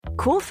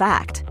Cool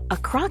fact, a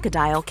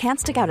crocodile can't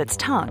stick out its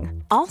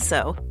tongue.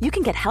 Also, you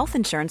can get health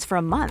insurance for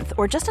a month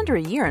or just under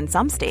a year in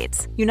some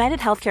states. United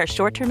Healthcare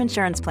short-term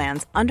insurance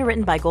plans,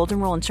 underwritten by Golden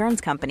Rule Insurance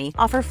Company,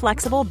 offer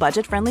flexible,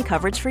 budget-friendly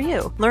coverage for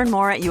you. Learn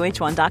more at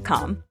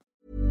uh1.com.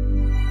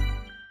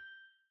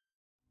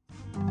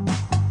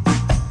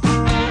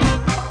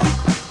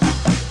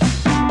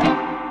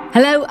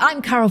 Hello,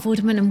 I'm Carol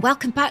Vorderman and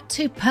welcome back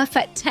to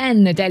Perfect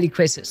 10, the daily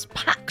quiz that's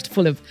packed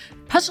full of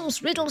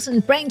puzzles, riddles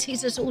and brain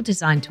teasers, all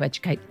designed to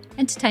educate,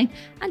 entertain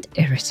and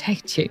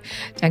irritate you.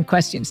 10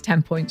 questions,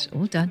 10 points,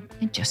 all done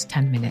in just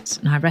 10 minutes.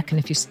 And I reckon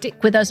if you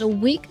stick with us all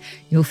week,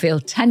 you'll feel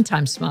 10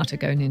 times smarter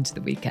going into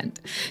the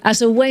weekend.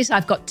 As always,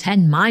 I've got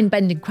 10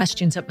 mind-bending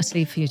questions up my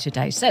sleeve for you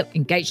today. So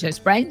engage those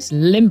brains,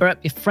 limber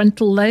up your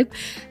frontal lobe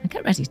and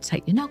get ready to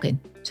take your noggin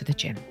to the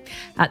gym.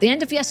 At the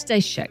end of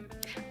yesterday's show,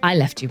 I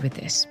left you with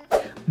this.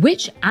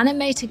 Which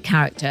animated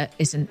character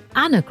is an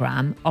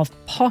anagram of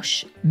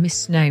posh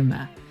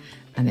misnomer?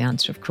 And the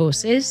answer, of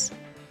course, is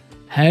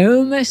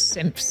Homer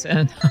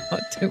Simpson. Oh,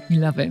 don't we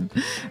love him?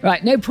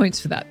 Right, no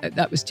points for that.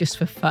 That was just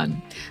for fun.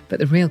 But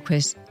the real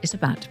quiz is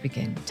about to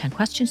begin. 10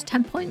 questions,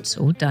 10 points,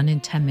 all done in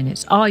 10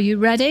 minutes. Are you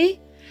ready?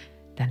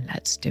 Then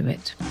let's do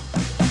it.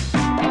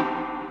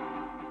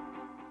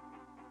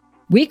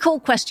 We call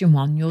question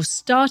 1 your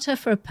starter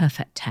for a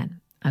perfect 10,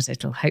 as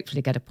it'll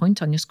hopefully get a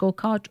point on your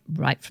scorecard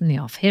right from the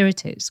off. Here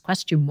it is.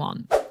 Question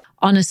 1.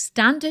 On a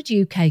standard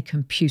UK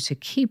computer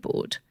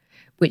keyboard,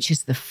 which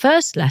is the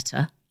first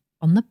letter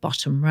on the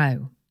bottom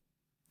row?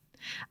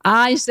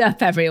 Eyes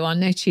up, everyone.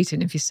 No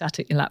cheating if you sat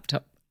at your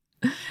laptop.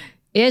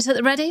 Ears at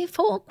the ready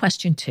for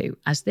question 2,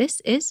 as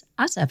this is,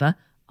 as ever,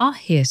 our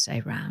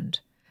hearsay round.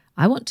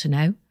 I want to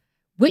know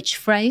which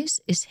phrase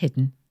is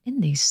hidden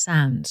in these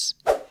sounds.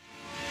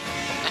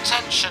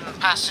 Attention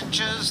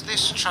passengers,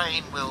 this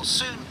train will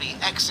soon be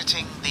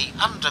exiting the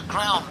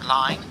underground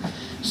line,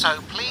 so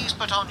please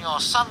put on your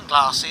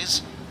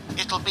sunglasses.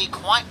 It'll be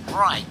quite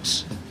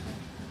bright.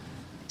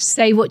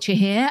 Say what you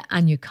hear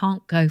and you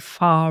can't go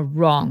far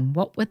wrong.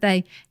 What were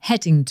they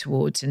heading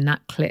towards in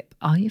that clip?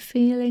 Are you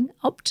feeling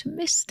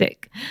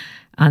optimistic?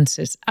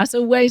 Answers, as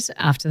always,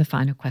 after the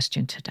final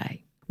question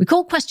today. We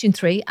call question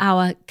 3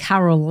 our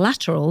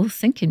Carol-lateral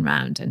thinking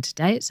round, and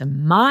today it's a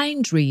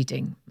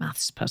mind-reading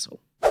maths puzzle.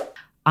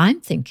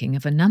 I'm thinking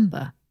of a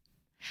number.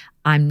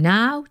 I'm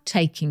now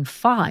taking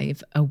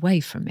 5 away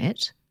from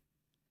it,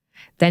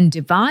 then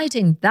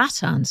dividing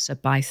that answer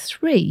by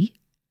 3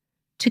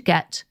 to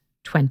get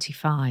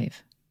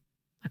 25.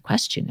 My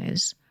question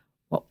is,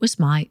 what was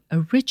my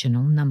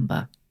original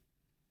number?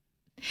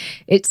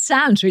 It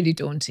sounds really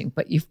daunting,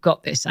 but you've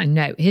got this, I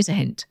know. Here's a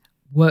hint.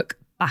 Work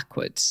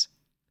backwards.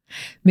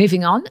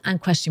 Moving on, and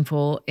question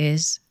 4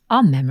 is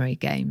our memory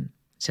game.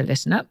 So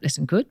listen up,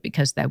 listen good,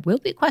 because there will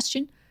be a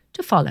question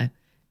to follow.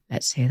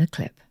 Let's hear the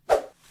clip.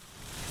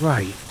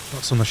 Right,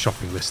 what's on the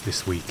shopping list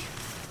this week?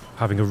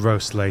 Having a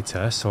roast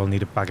later, so I'll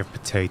need a bag of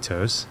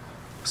potatoes,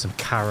 some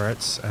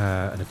carrots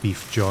and a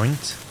beef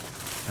joint,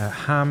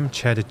 ham,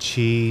 cheddar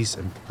cheese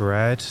and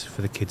bread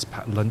for the kids'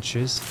 packed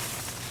lunches,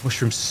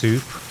 mushroom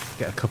soup,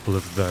 get a couple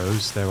of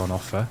those, they're on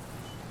offer,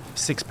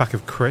 6-pack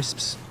of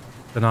crisps,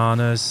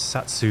 bananas,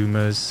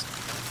 satsumas,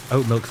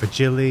 oat milk for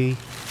Jilly,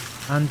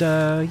 and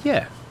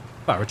a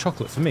bar of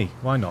chocolate for me,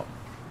 why not?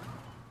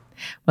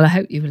 Well, I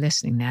hope you were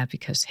listening there,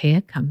 because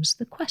here comes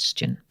the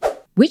question.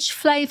 Which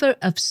flavour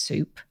of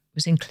soup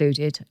was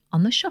included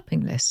on the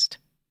shopping list?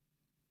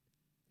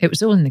 It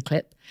was all in the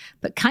clip,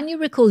 but can you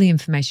recall the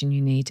information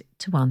you need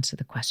to answer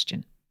the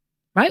question?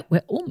 Right,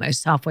 we're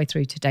almost halfway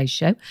through today's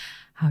show.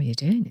 How are you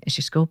doing? Is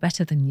your score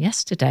better than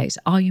yesterday's?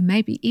 Are you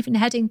maybe even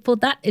heading for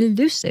that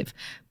elusive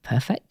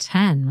perfect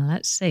 10? Well,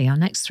 let's see. Our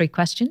next 3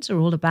 questions are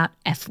all about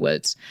F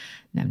words.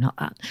 No, not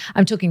that.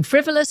 I'm talking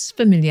frivolous,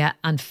 familiar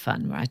and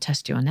fun, where I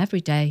test you on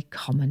everyday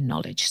common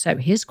knowledge. So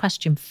here's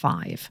question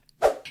 5.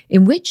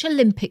 In which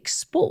Olympic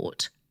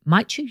sport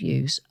might you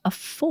use a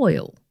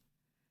foil?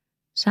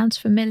 Sounds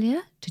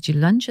familiar? Did you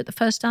lunge at the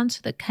first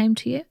answer that came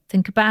to you?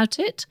 Think about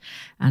it,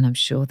 and I'm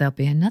sure there'll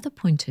be another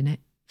point in it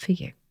for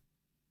you.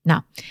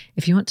 Now,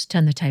 if you want to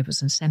turn the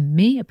tables and send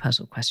me a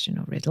puzzle question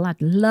or riddle, I'd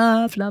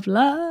love, love,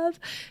 love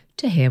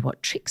to hear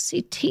what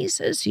tricksy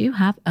teasers you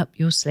have up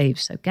your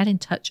sleeve. So get in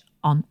touch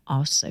on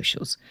our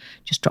socials.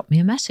 Just drop me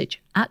a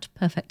message at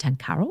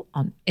Perfect10Carol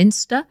on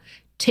Insta,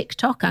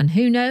 TikTok, and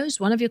who knows,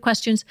 one of your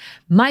questions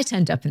might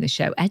end up in the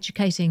show,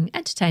 educating,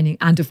 entertaining,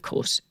 and of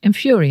course,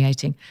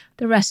 infuriating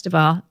the rest of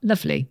our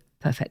lovely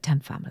Perfect 10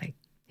 family.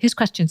 Here's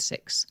question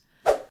 6.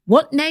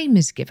 What name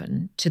is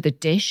given to the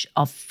dish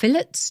of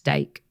fillet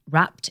steak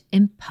wrapped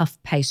in puff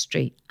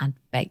pastry and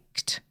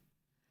baked?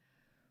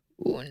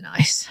 Oh,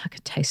 nice. I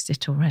could taste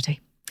it already.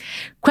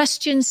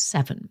 Question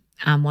 7,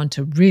 and one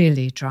to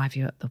really drive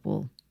you up the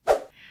wall.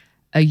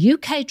 A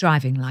UK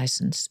driving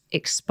licence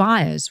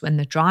expires when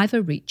the driver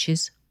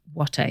reaches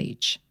what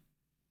age?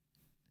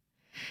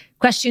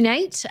 Question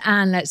 8,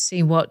 and let's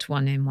see what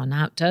 1 in, 1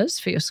 out does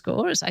for your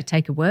score as I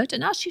take a word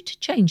and ask you to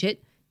change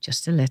it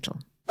just a little.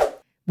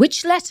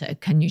 Which letter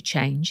can you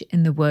change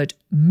in the word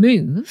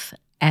move,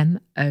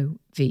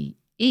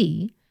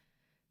 M-O-V-E,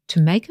 to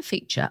make a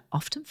feature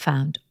often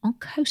found on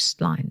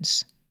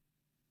coastlines?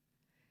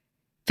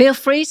 Feel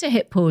free to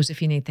hit pause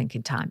if you need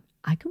thinking time.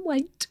 I can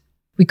wait.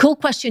 We call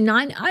question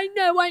 9, I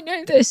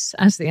know this,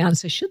 as the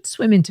answer should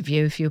swim into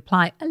view if you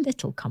apply a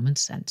little common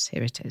sense.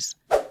 Here it is.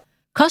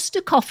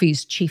 Costa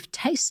Coffee's chief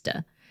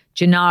taster,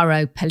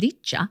 Gennaro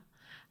Pelliccia,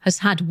 has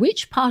had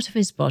which part of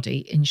his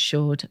body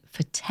insured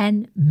for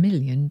 $10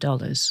 million?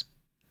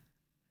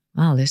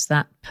 Well, is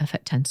that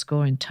perfect 10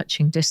 score in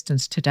touching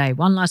distance today?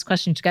 One last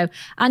question to go.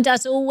 And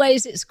as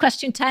always, it's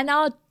question 10,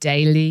 our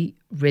daily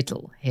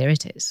riddle. Here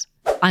it is.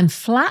 I'm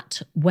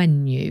flat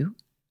when new,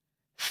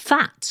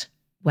 fat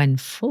when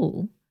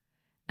full,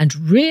 and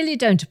really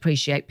don't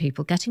appreciate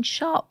people getting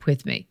sharp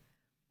with me.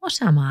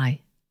 What am I?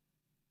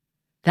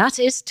 That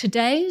is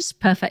today's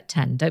Perfect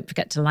 10. Don't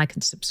forget to like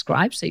and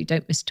subscribe so you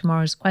don't miss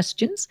tomorrow's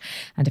questions.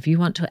 And if you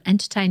want to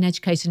entertain,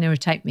 educate and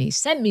irritate me,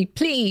 send me,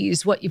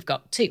 please, what you've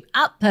got to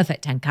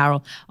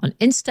 @Perfect10Carol on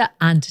Insta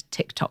and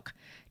TikTok.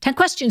 10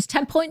 questions,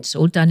 10 points,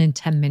 all done in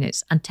 10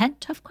 minutes. And 10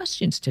 tough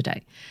questions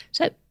today.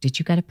 So, did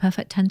you get a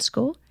perfect 10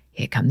 score?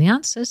 Here come the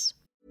answers.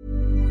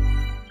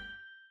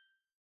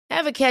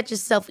 Ever catch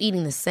yourself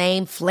eating the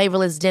same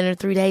flavorless dinner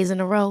 3 days in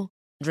a row?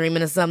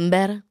 Dreaming of something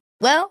better?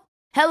 Well,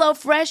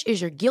 HelloFresh is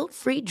your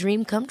guilt-free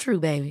dream come true,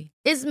 baby.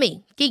 It's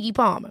me, Keke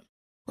Palmer.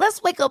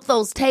 Let's wake up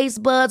those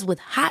taste buds with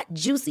hot,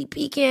 juicy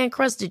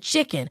pecan-crusted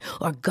chicken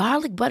or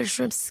garlic butter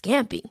shrimp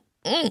scampi.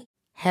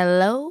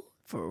 Hello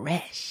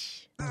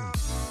Fresh.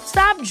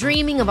 Stop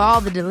dreaming of all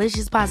the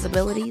delicious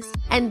possibilities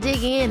and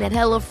dig in at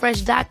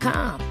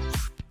HelloFresh.com.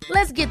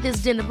 Let's get this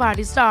dinner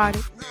party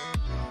started.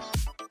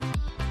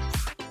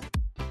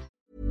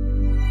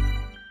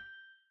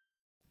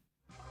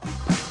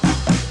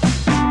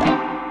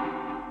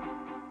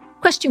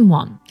 Question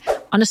 1.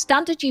 On a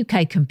standard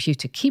UK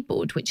computer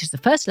keyboard, which is the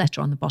first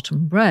letter on the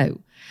bottom row?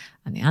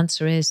 And the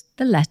answer is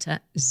the letter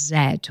Z,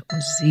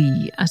 or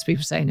Z, as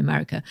people say in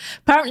America.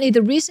 Apparently,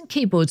 the reason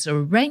keyboards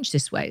are arranged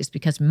this way is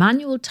because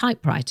manual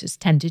typewriters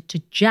tended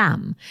to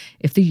jam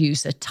if the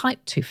user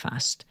typed too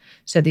fast.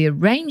 So the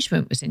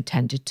arrangement was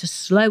intended to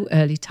slow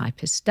early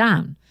typists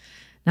down.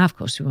 Now, of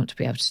course, we want to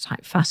be able to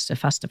type faster,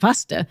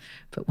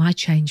 but why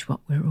change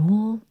what we're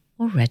all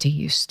already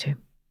used to?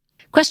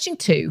 Question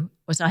 2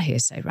 was our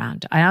hearsay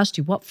round. I asked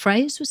you what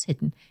phrase was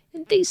hidden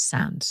in these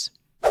sounds.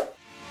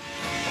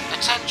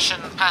 Attention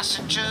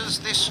passengers,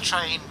 this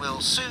train will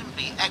soon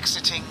be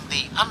exiting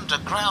the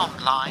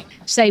underground line.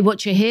 Say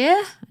what you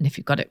hear, and if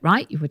you got it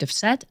right, you would have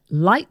said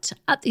light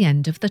at the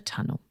end of the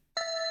tunnel.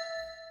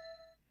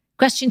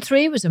 Question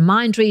 3 was a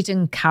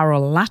mind-reading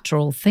Carol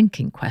lateral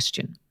thinking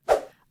question.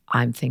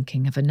 I'm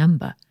thinking of a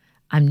number.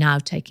 I'm now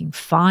taking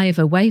 5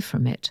 away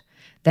from it,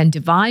 then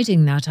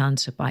dividing that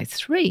answer by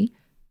 3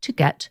 to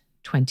get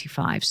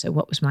 25. So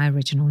what was my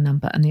original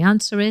number? And the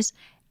answer is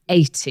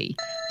 80.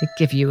 To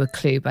give you a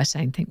clue by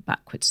saying think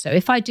backwards. So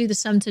if I do the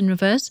sums in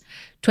reverse,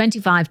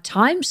 25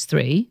 times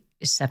 3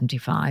 is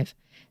 75.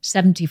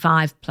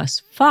 75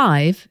 plus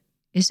 5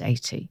 is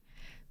 80.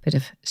 Bit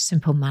of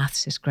simple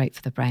maths is great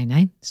for the brain,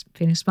 eh?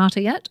 Feeling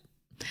smarter yet?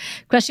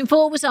 Question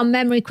 4 was our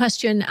memory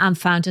question and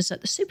found us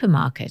at the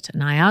supermarket.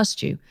 And I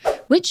asked you,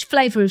 which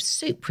flavour of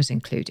soup was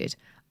included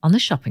on the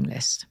shopping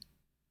list?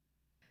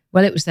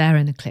 Well, it was there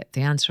in the clip.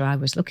 The answer I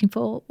was looking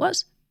for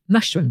was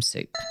mushroom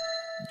soup.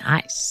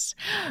 Nice.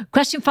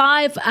 Question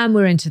 5, and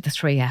we're into the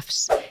 3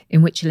 Fs.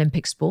 In which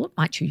Olympic sport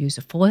might you use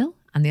a foil?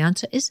 And the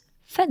answer is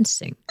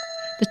fencing.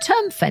 The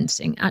term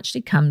fencing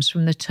actually comes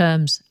from the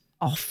terms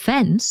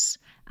offence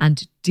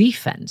and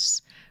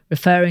defence,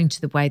 referring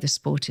to the way the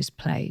sport is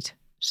played.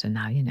 So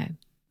now you know.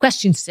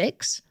 Question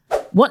 6.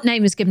 What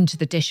name is given to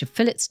the dish of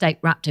fillet steak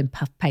wrapped in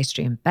puff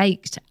pastry and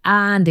baked?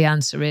 And the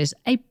answer is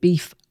a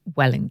beef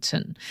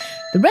Wellington.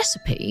 The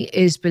recipe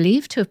is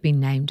believed to have been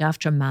named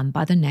after a man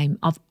by the name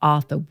of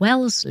Arthur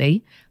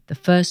Wellesley, the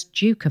first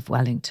Duke of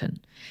Wellington,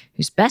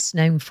 who's best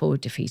known for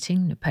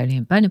defeating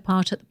Napoleon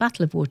Bonaparte at the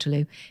Battle of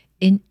Waterloo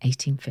in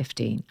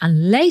 1815.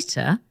 And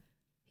later,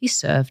 he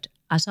served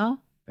as our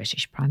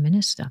British Prime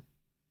Minister.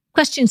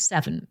 Question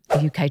 7.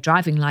 The UK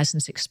driving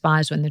licence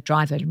expires when the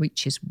driver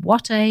reaches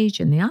what age?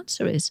 And the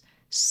answer is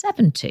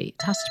 70.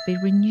 It has to be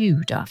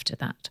renewed after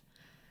that.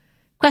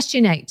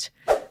 Question 8.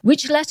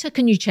 Which letter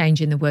can you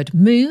change in the word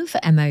move,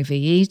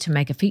 M-O-V-E, to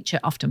make a feature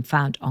often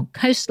found on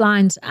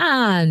coastlines?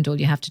 And all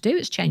you have to do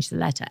is change the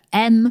letter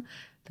M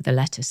for the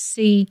letter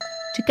C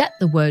to get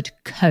the word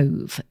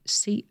cove,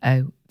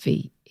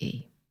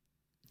 C-O-V-E.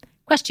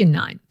 Question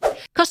 9.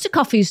 Costa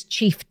Coffee's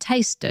chief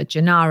taster,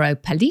 Gennaro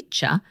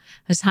Pelliccia,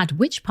 has had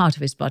which part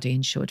of his body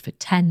insured for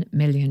 $10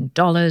 million?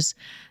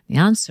 The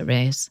answer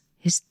is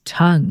his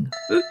tongue.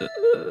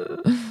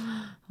 I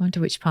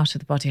wonder which part of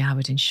the body I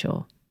would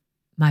insure.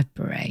 My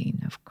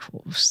brain, of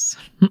course.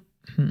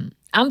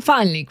 And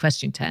finally,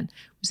 question 10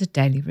 was a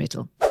daily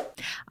riddle.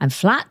 I'm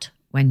flat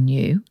when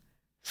new,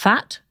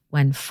 fat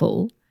when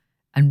full,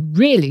 and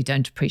really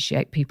don't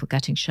appreciate people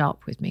getting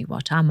sharp with me.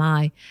 What am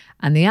I?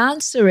 And the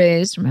answer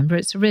is, remember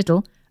it's a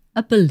riddle,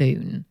 a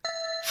balloon.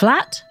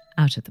 Flat,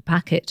 out of the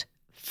packet,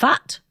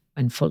 fat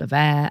when full of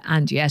air.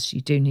 And yes,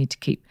 you do need to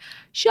keep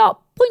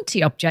sharp,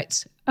 pointy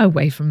objects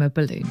away from a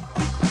balloon.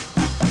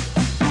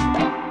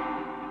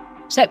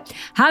 So,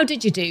 how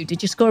did you do?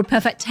 Did you score a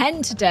perfect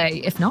 10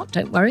 today? If not,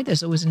 don't worry,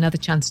 there's always another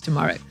chance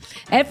tomorrow.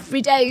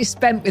 Every day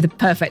spent with a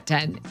perfect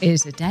 10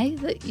 is a day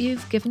that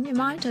you've given your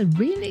mind a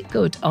really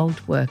good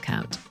old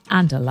workout.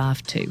 And a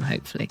laugh too,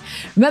 hopefully.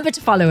 Remember to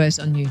follow us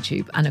on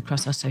YouTube and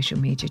across our social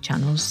media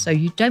channels so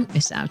you don't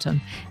miss out on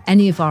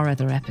any of our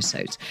other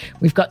episodes.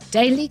 We've got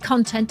daily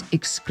content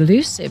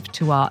exclusive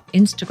to our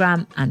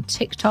Instagram and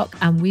TikTok,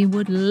 and we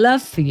would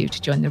love for you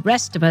to join the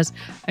rest of us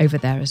over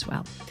there as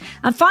well.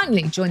 And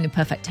finally, join the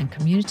Perfect 10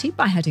 community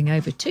by heading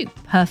over to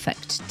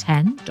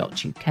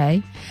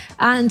perfect10.uk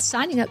and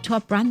signing up to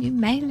our brand new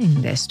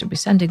mailing list. We'll be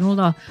sending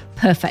all our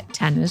Perfect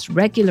 10ers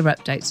regular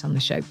updates on the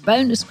show,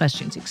 bonus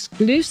questions,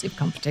 exclusive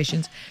competitions.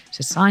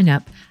 To sign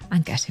up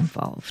and get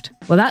involved.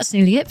 Well, that's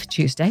nearly it for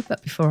Tuesday,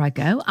 but before I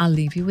go, I'll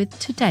leave you with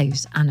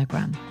today's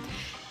anagram.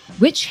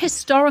 Which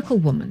historical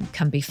woman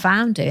can be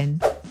found in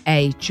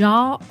a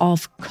jar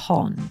of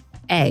con?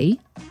 A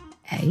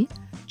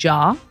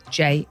jar,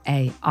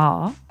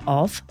 Jar,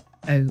 of,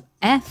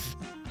 O-F,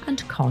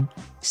 and con,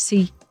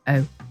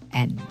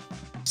 C-O-N.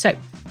 So,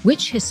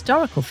 which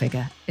historical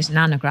figure is an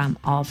anagram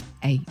of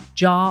a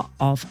jar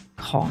of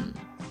con?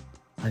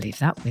 I'll leave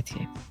that with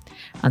you.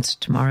 Answer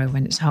tomorrow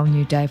when it's a whole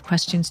new day of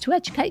questions to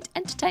educate,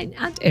 entertain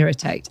and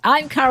irritate.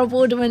 I'm Carol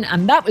Borderman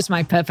and that was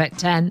my Perfect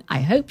 10. I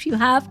hope you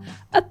have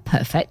a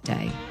perfect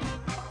day.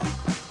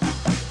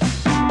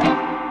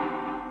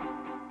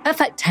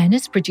 Perfect 10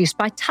 is produced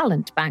by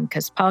Talent Bank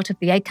as part of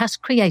the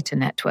Acast Creator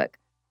Network.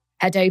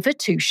 Head over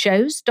to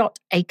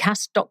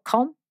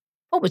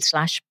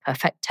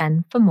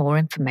shows.acast.com/perfect10 for more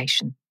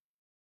information.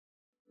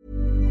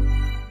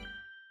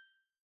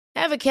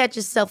 Ever catch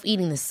yourself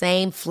eating the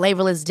same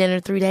flavorless dinner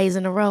 3 days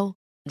in a row?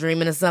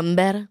 Dreaming of something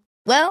better?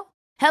 Well,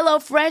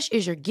 HelloFresh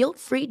is your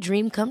guilt-free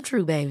dream come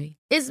true, baby.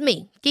 It's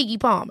me, Keke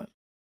Palmer.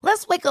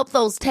 Let's wake up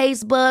those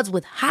taste buds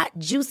with hot,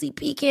 juicy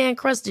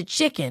pecan-crusted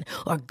chicken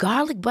or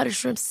garlic butter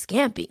shrimp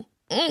scampi.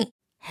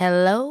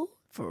 Hello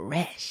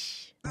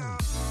Fresh.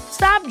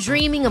 Stop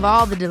dreaming of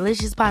all the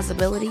delicious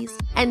possibilities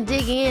and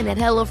dig in at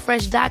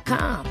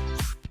HelloFresh.com.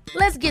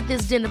 Let's get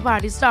this dinner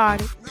party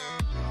started.